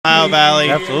Ohio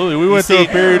Valley. Absolutely. We went through a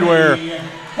period where,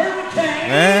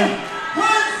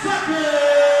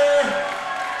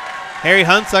 Harry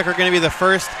Hunsucker going to be the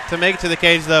first to make it to the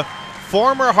cage, though.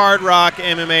 Former Hardrock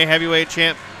MMA heavyweight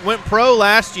champ. Went pro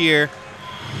last year.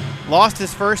 Lost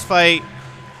his first fight,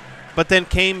 but then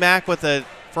came back with a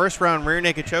first-round rear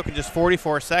naked choke in just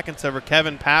 44 seconds over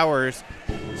Kevin Powers.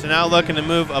 So now looking to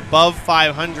move above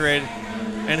 500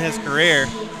 in his career.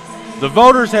 The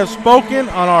voters have spoken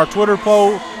on our Twitter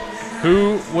poll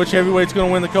which heavyweight's going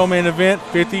to win the co-main event.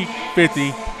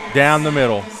 50-50 down the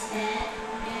middle.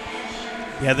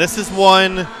 Yeah, this is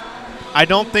one I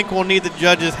don't think we'll need the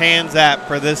judges' hands at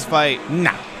for this fight.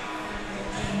 Nah.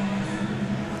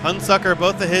 Hunsucker,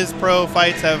 both of his pro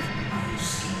fights have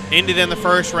ended in the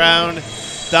first round.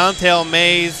 Dontale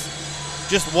Mays,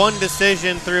 just one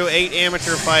decision through 8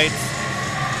 amateur fights.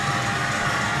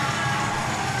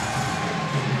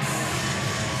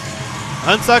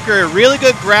 Hunsucker, a really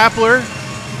good grappler.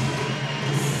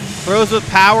 Throws with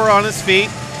power on his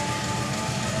feet.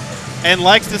 And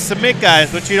likes to submit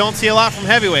guys, which you don't see a lot from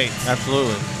heavyweights.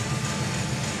 Absolutely.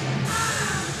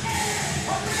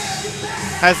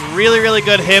 Has really, really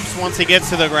good hips once he gets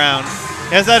to the ground.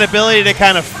 He has that ability to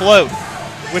kind of float,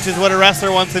 which is what a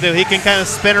wrestler wants to do. He can kind of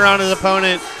spin around his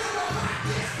opponent,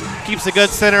 keeps a good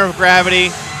center of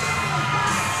gravity.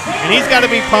 And he's got to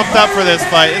be pumped up for this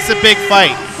fight. It's a big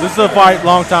fight. This is a fight,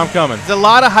 long time coming. There's a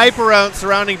lot of hype around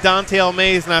surrounding Dontale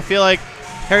Mays, and I feel like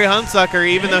Harry Hunsucker,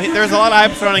 even though there's a lot of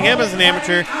hype surrounding him as an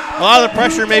amateur, a lot of the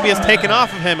pressure maybe is taken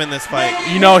off of him in this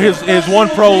fight. You know, his one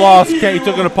pro loss, he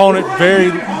took an opponent very,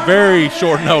 very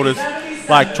short notice,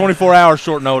 like 24 hours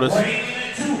short notice.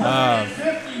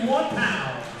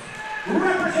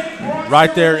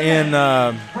 Right there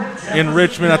in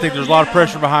Richmond, I think there's a lot of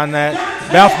pressure behind that.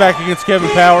 Bounce back against Kevin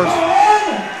Powers.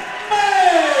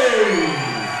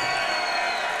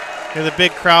 Here's a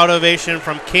big crowd ovation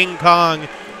from King Kong.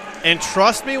 And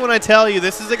trust me when I tell you,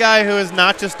 this is a guy who is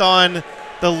not just on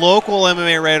the local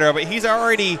MMA radar, but he's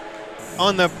already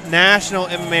on the national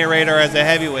MMA radar as a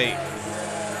heavyweight.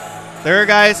 There are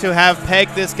guys who have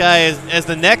pegged this guy as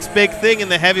the next big thing in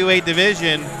the heavyweight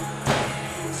division.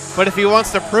 But if he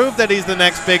wants to prove that he's the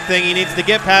next big thing, he needs to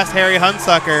get past Harry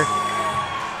Hunsucker,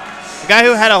 a guy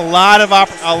who had a lot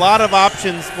of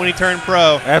options when he turned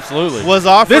pro. Absolutely. Was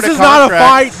offered This is not a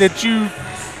fight that you.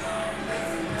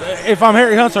 If I'm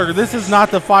Harry Hunsucker, this is not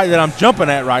the fight that I'm jumping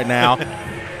at right now.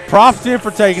 Props to him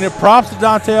for taking it. Props to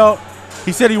Dontale.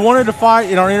 He said he wanted to fight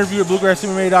in our interview at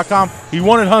BluegrassMMA.com. He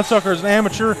wanted Hunsucker as an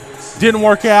amateur. Didn't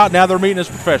work out. Now they're meeting as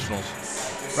professionals.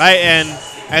 Right, and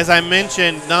as I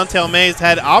mentioned, Dontale Mays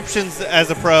had options as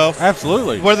a pro.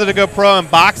 Absolutely. Whether to go pro in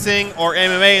boxing or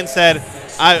MMA, and said,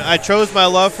 I chose my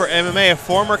love for MMA, a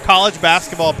former college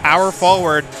basketball power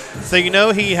forward. So you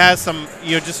know he has some,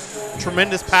 just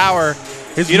tremendous power.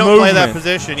 You don't play that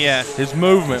position, yeah. His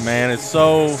movement, man, is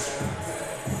so.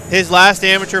 His last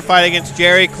amateur fight against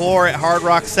Jerry Clore at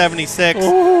Hardrock 76.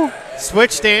 Ooh.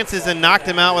 Switched stances and knocked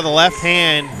him out with a left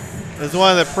hand. It was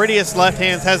one of the prettiest left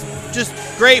hands. Has just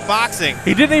great boxing.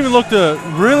 He didn't even look to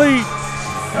really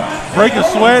break a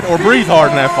sweat or breathe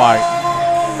hard in that fight.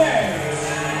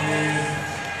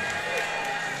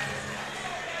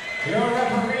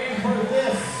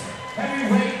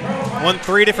 Won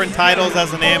 3 different titles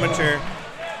as an amateur.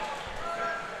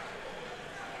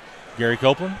 Gary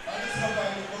Copeland.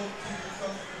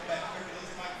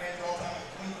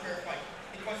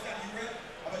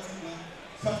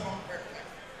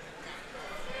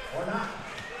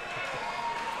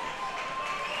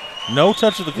 No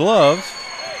touch of the gloves.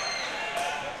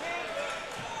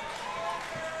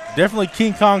 Definitely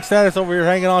King Kong status over here,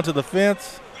 hanging on to the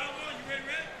fence.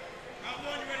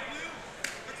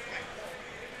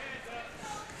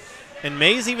 And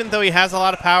Mays, even though he has a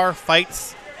lot of power,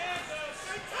 fights.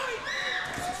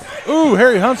 Ooh,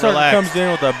 Harry Hunsucker comes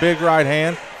in with a big right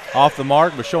hand off the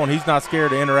mark, but showing he's not scared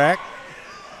to interact.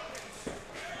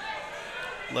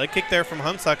 Leg kick there from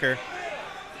Hunsucker.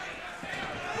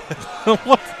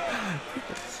 What?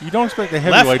 You don't expect the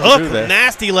heavyweight left hook, to do that.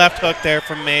 Nasty left hook there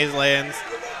from Mays lands.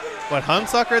 But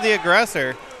Hunsucker, the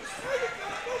aggressor,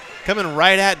 coming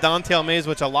right at Dontale Mays,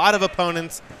 which a lot of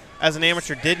opponents as an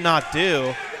amateur did not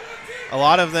do. A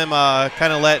lot of them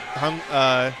kind of let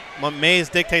Mays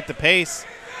dictate the pace.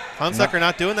 Hunsucker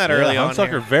not doing that early on here.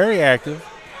 Hunsucker very active.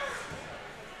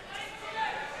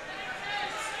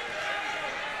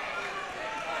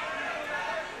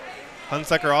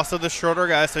 Hunsucker also the shorter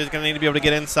guy, so he's going to need to be able to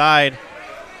get inside.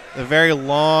 The very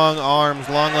long arms,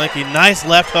 long lanky. Nice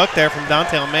left hook there from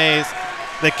Dontale Mays.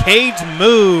 The cage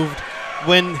moved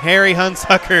when Harry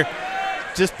Hunsucker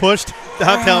just pushed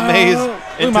Dontale Mays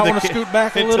into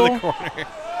the corner.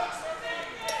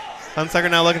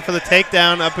 Hunsucker now looking for the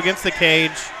takedown up against the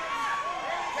cage.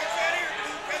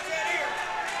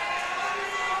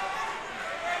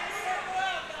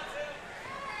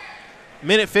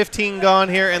 Minute 15 gone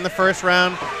here in the first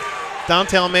round.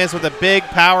 Dontale Mays with a big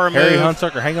power move. Harry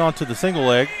Hunsucker hanging on to the single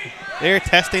leg. They're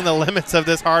testing the limits of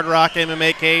this Hardrock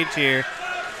MMA cage here.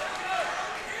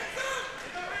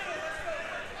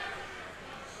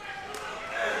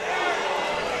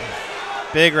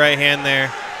 Big right hand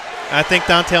there. I think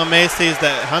Dontale Mays sees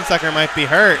that Hunsucker might be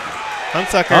hurt.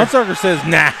 Hunsucker says,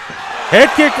 nah. Head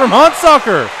kick from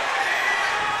Hunsucker.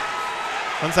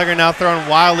 Hunsucker now throwing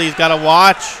wildly. He's got to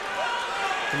watch.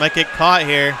 He might get caught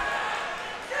here.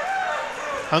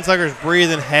 Hunsucker's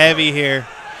breathing heavy here.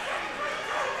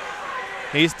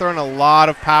 He's throwing a lot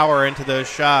of power into those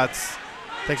shots.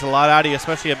 Takes a lot out of you,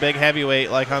 especially a big heavyweight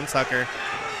like Hunsucker.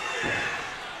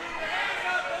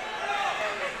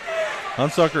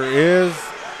 Hunsucker is.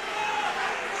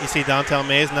 You see Dontale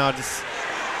Mays now just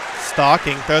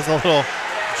stalking. Throws a little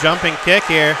jumping kick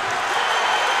here.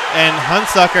 And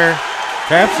Hunsucker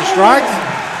taps the strikes.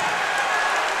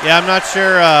 Yeah, I'm not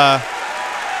sure.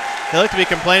 He looked to be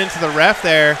complaining to the ref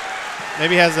there.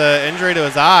 Maybe has an injury to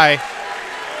his eye.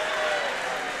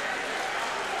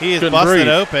 He is busted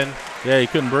open. Yeah, he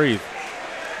couldn't breathe.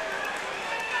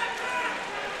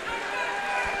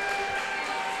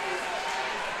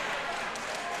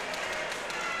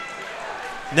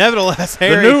 Nevertheless,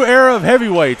 Harry, the new era of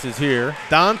heavyweights is here.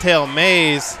 Dontale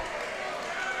Mays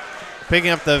picking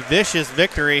up the vicious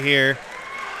victory here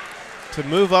to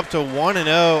move up to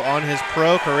 1-0 on his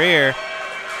pro career.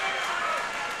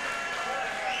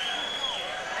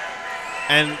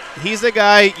 And he's a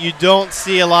guy you don't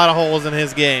see a lot of holes in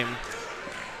his game.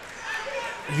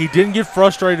 He didn't get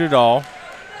frustrated at all.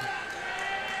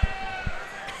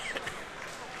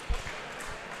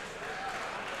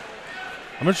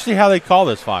 I'm interested to see how they call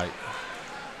this fight.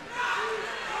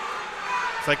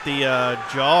 It's like the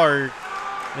jaw or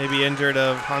maybe injured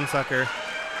of Hunsucker.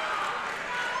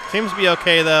 Seems to be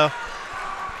okay, though.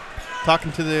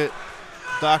 Talking to the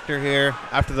doctor here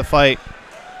after the fight.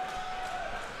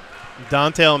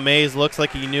 Dontale Mays looks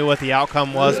like he knew what the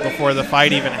outcome was before the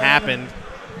fight even happened.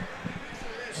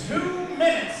 2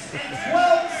 minutes and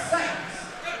 12 seconds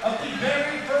of the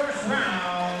very first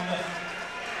round.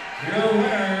 Your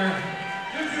winner,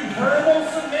 due to verbal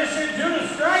submission due to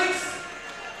strikes,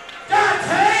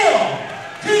 Dontale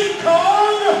King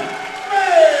Kong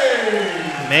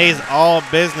Mays. Mays all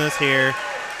business here.